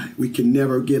fleeting by. We can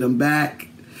never get them back.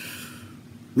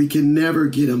 We can never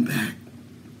get them back.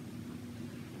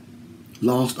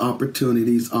 Lost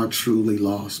opportunities are truly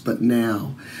lost. But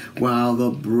now, while the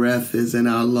breath is in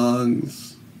our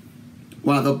lungs,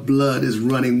 while the blood is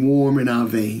running warm in our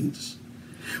veins,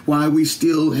 while we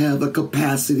still have the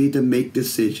capacity to make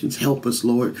decisions, help us,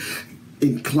 Lord.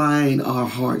 Incline our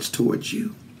hearts towards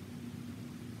you.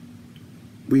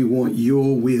 We want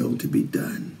your will to be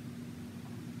done.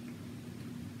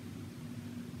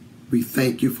 We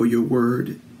thank you for your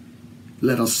word.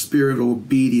 Let a spirit of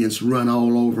obedience run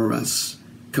all over us,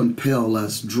 compel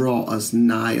us, draw us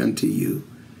nigh unto you,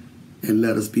 and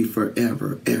let us be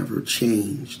forever, ever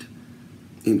changed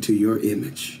into your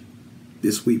image.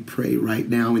 This we pray right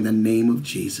now in the name of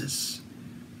Jesus.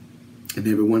 And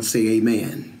everyone say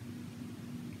amen.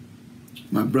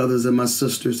 My brothers and my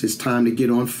sisters, it's time to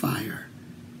get on fire.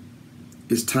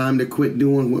 It's time to quit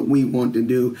doing what we want to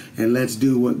do, and let's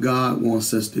do what God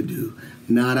wants us to do.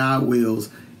 Not our wills,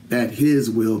 that his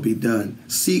will be done.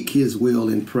 Seek his will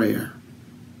in prayer.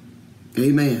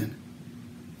 Amen.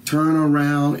 Turn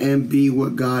around and be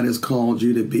what God has called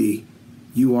you to be.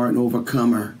 You are an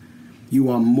overcomer. You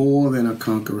are more than a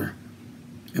conqueror.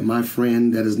 And my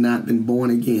friend that has not been born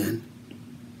again,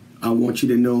 I want you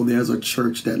to know there's a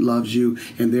church that loves you,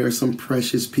 and there are some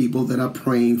precious people that are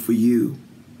praying for you.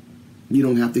 You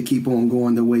don't have to keep on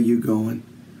going the way you're going.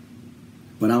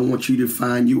 But I want you to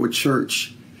find you a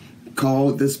church.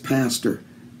 Call this pastor.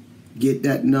 Get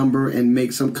that number and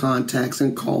make some contacts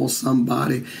and call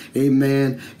somebody.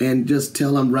 Amen. And just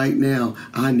tell them right now,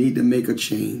 I need to make a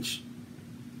change.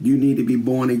 You need to be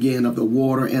born again of the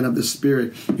water and of the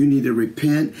Spirit. You need to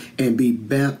repent and be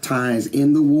baptized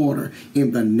in the water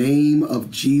in the name of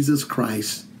Jesus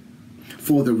Christ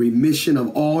for the remission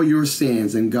of all your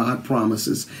sins. And God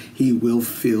promises he will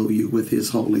fill you with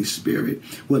his Holy Spirit.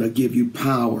 It'll give you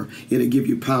power. It'll give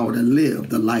you power to live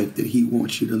the life that he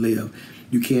wants you to live.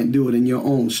 You can't do it in your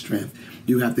own strength.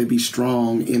 You have to be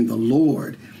strong in the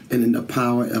Lord and in the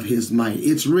power of his might.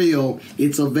 It's real,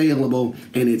 it's available,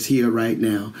 and it's here right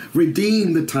now.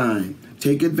 Redeem the time.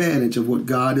 Take advantage of what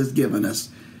God has given us,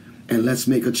 and let's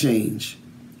make a change.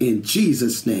 In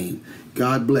Jesus' name,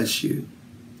 God bless you.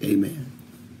 Amen.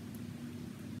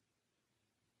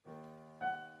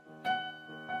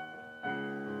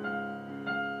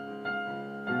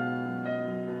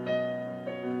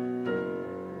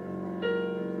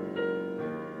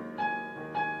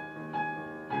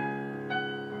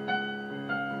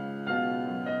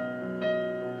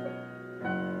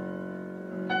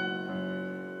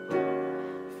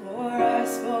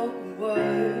 Spoken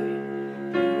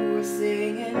word, you were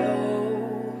singing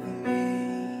over me.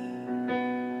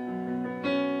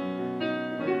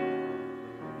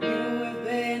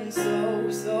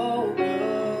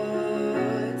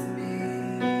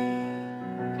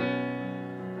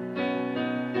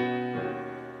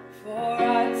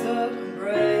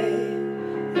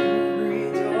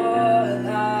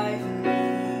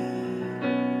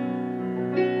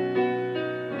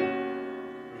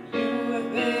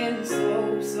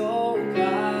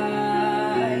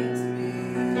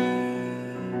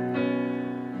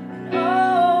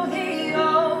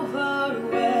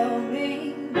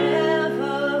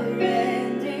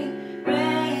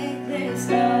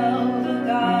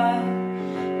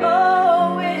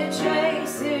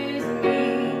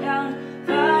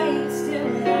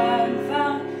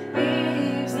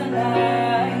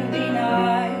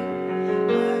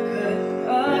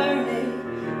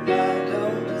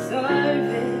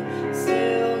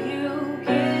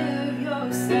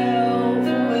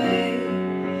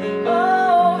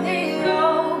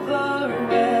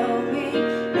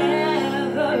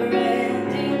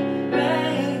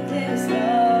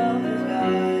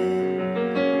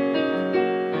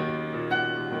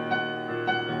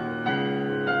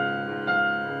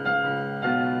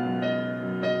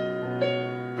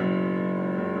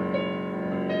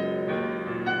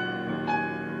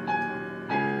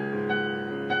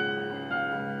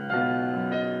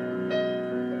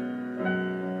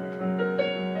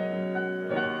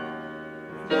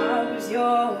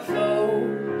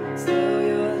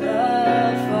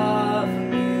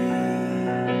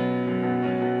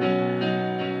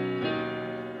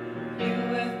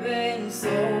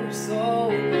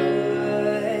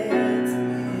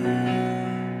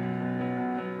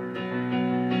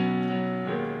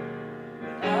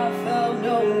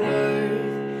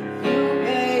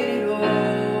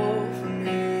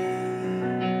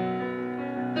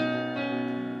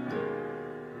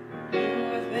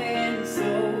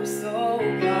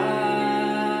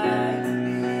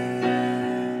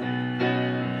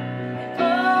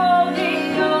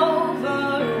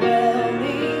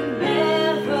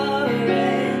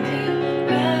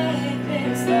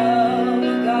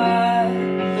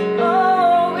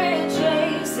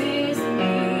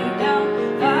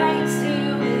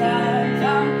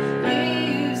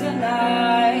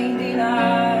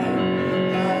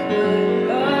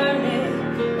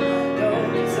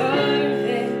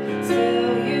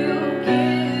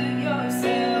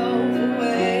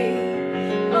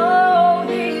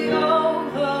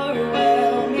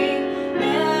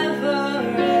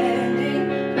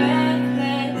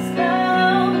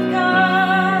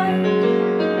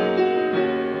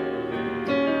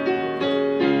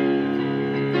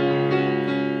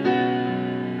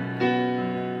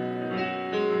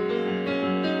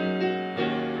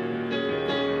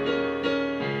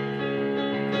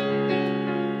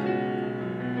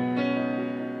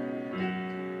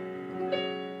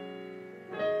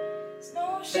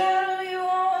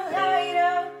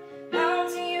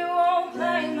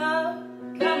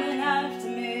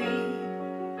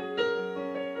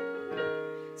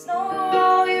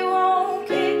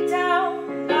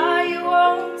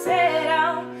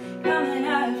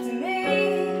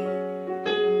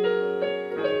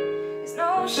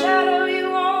 no shadow you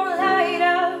won't light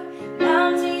up,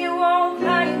 mountain you won't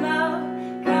climb up,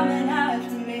 coming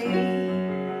after me.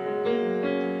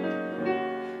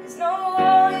 There's no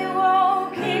wall you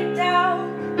won't kick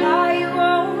down, lie you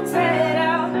won't tear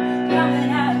down, coming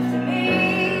after me.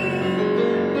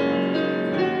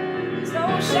 There's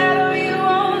no shadow you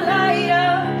won't light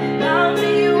up,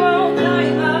 mountain you won't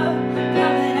climb up,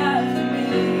 coming after me.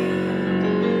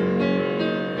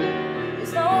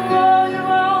 There's no wall you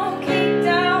won't kick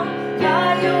down,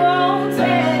 lie you won't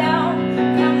tear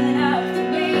down, coming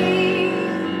after me.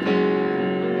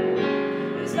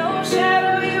 There's no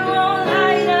shadow you won't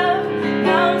light up,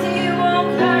 mountain you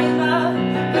won't climb up,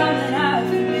 coming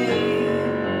after me.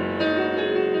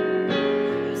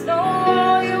 There's no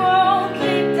wall you won't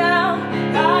kick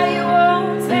down, lie you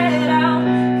won't tear down,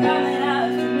 coming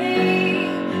after me.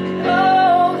 And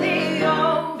oh, the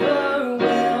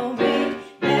overwhelming,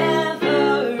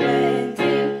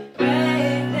 never-ending,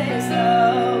 reckless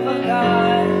love of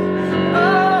God.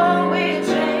 Oh, it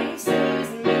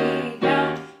chases me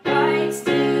down, fights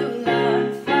till I'm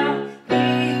found,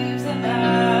 leaves the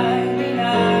 99. I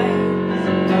couldn't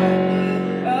earn it,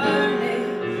 I don't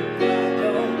deserve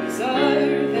it, still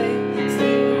you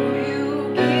give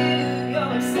yourself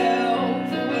away.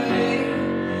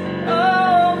 Oh,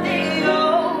 the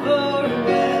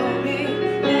overwhelming,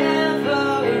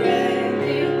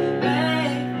 never-ending,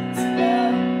 reckless love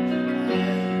of God.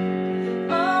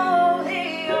 Oh,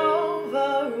 the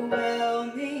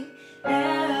overwhelming,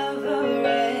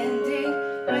 never-ending,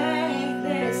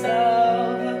 reckless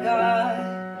love of God.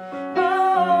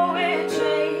 Oh, it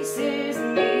chases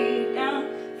me down,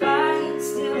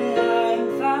 fights till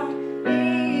I'm found,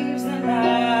 leaves the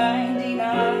 99. I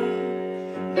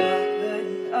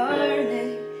couldn't earn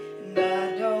it, and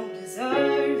I don't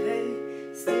deserve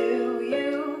it, still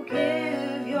you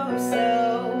give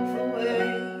yourself away.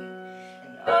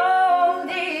 And oh,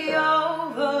 the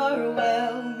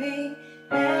overwhelming,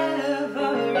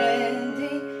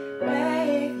 never-ending,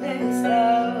 reckless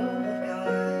love of God.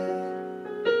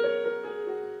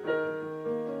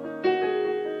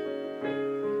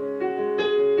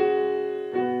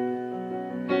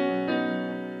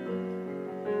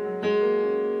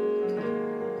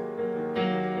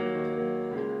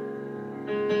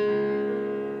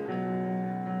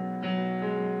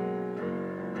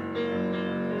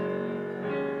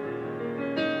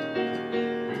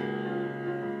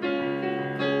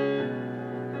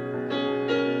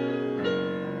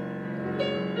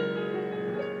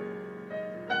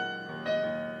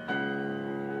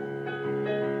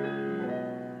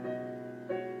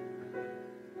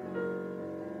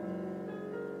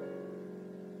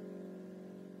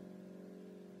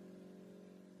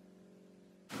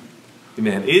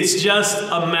 Amen. It's just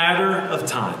a matter of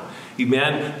time.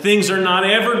 Amen. Things are not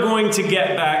ever going to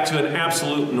get back to an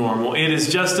absolute normal. It is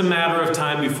just a matter of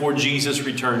time before Jesus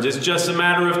returns. It's just a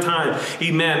matter of time.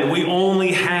 Amen. We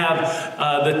only have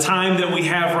the time that we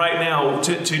have right now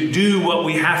to do what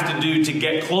we have to do to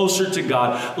get closer to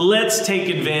God. Let's take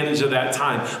advantage of that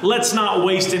time. Let's not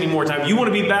waste any more time. You want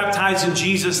to be baptized in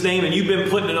Jesus' name and you've been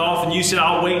putting it off and you said,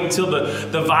 I'll wait until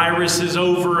the virus is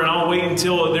over and I'll wait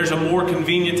until there's a more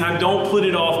convenient time. Don't put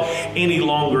it off any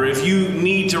longer. If you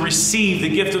need to receive the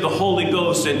gift of the Holy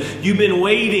Ghost and you've been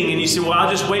waiting and you say, well, I'll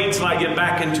just wait until I get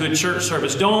back into a church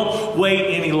service. Don't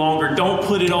wait any longer. Don't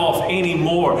put it off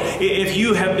anymore. If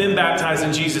you have been baptized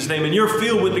in Jesus' name and you're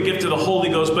filled with the gift of the Holy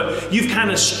Ghost, but you've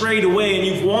kind of strayed away and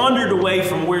you've wandered away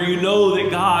from where you know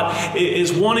that God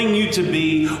is wanting you to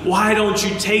be, why don't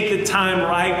you take the time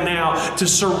right now to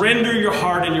surrender your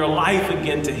heart and your life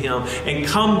again to Him and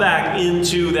come back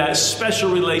into that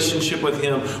special relationship with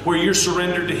Him where you're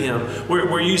surrendered to Him,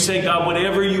 where you say, God,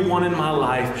 whatever you want in my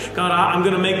life, God, I'm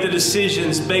going to make the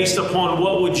decisions based upon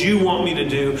what would you want me to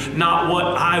do, not what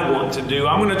I want to do.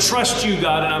 I'm going to trust you,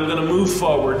 God, and I'm going to move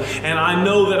forward. And I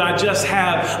know that I just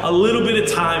have a little bit of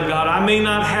time, God. I may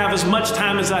not have as much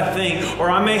time as I think,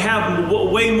 or I may have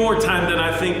way more time than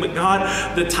I think, but God,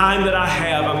 the time that I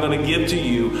have, I'm going to give to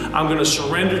you. I'm going to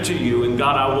surrender to you. And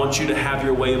God, I want you to have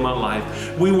your way in my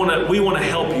life. We want to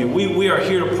help you. We are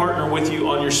here to partner with you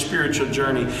on your spiritual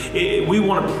journey. We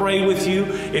want to pray with you.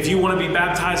 If you want to be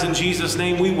baptized in Jesus'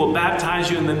 name, we will baptize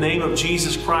you in the name of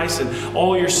Jesus Christ, and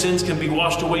all your sins can be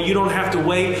washed away. You don't have to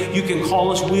wait. You can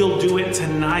call us. We'll do it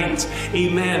tonight.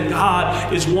 Amen.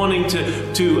 God is wanting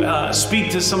to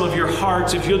speak to some of your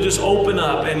hearts. If you'll just open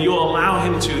up and you'll allow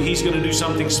Him to, He's going to do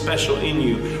something special in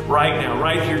you right now,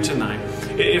 right here tonight.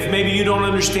 If maybe you don't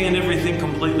understand everything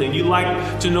completely and you'd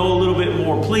like to know a little bit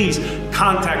more, please come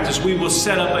contact us. We will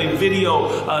set up a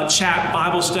video chat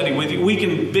Bible study with you. We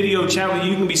can video chat with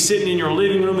you. You can be sitting in your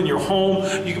living room, in your home.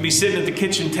 You can be sitting at the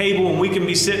kitchen table, and we can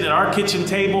be sitting at our kitchen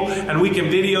table, and we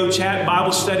can video chat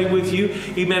Bible study with you.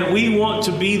 Amen. We want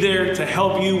to be there to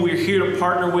help you. We're here to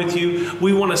partner with you.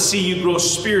 We want to see you grow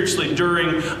spiritually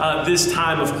during this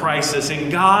time of crisis.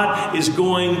 And God is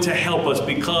going to help us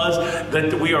because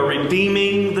that we are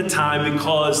redeeming the time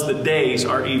because the days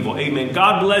are evil. Amen.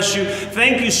 God bless you.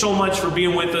 Thank you so much for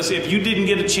being with us. If you didn't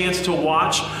get a chance to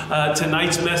watch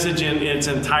tonight's message in its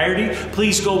entirety,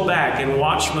 please go back and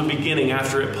watch from the beginning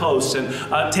after it posts,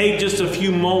 and take just a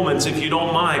few moments, if you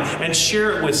don't mind, and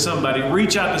share it with somebody.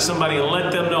 Reach out to somebody and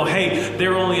let them know, hey,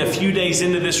 they're only a few days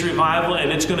into this revival, and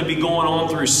it's going to be going on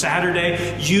through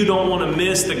Saturday. You don't want to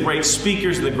miss the great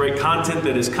speakers and the great content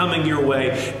that is coming your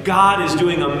way. God is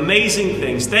doing amazing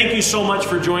things. Thank you so much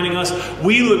for joining us.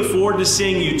 We look forward to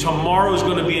seeing you. Tomorrow is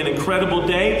going to be an incredible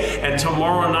day, and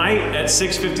tomorrow night at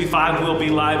 6:55 we'll be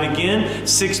live again.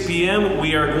 6 p.m.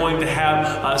 we are going to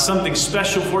have something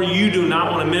special for you. You do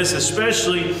not want to miss,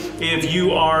 especially if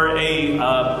you are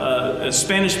a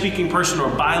Spanish-speaking person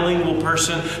or bilingual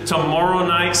person. Tomorrow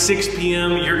night, 6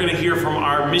 p.m., you're going to hear from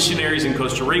our missionaries in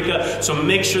Costa Rica. So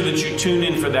make sure that you tune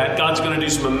in for that. God's going to do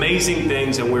some amazing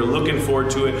things, and we're looking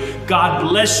forward to it. God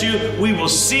bless you. We will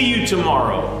see you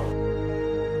tomorrow.